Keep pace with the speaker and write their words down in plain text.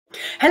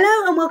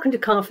Hello and welcome to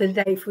Card for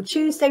the Day for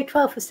Tuesday,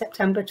 12th of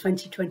September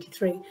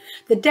 2023.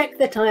 The deck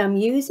that I am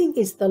using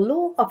is the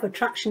Law of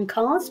Attraction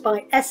cards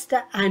by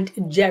Esther and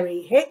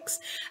Jerry Hicks.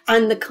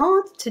 And the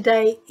card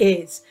today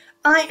is,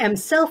 I am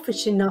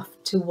selfish enough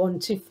to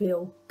want to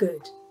feel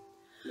good.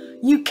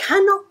 You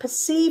cannot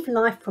perceive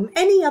life from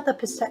any other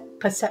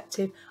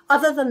perspective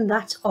other than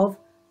that of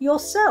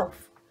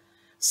yourself.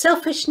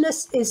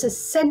 Selfishness is a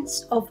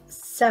sense of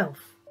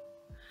self.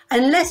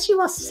 Unless you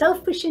are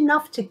selfish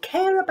enough to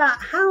care about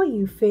how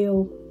you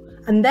feel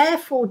and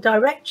therefore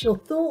direct your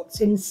thoughts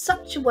in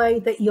such a way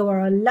that you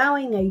are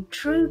allowing a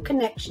true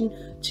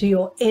connection to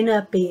your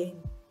inner being,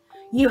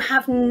 you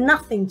have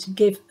nothing to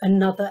give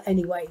another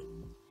anyway.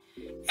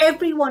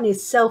 Everyone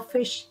is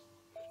selfish.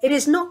 It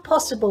is not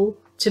possible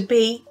to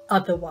be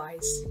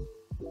otherwise.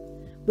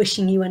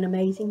 Wishing you an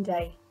amazing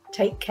day.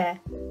 Take care.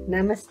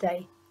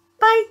 Namaste.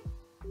 Bye.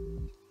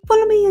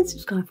 Follow me and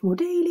subscribe for more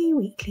daily,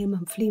 weekly and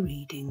monthly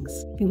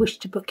readings. If you wish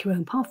to book your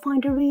own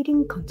Pathfinder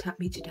reading, contact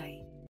me today.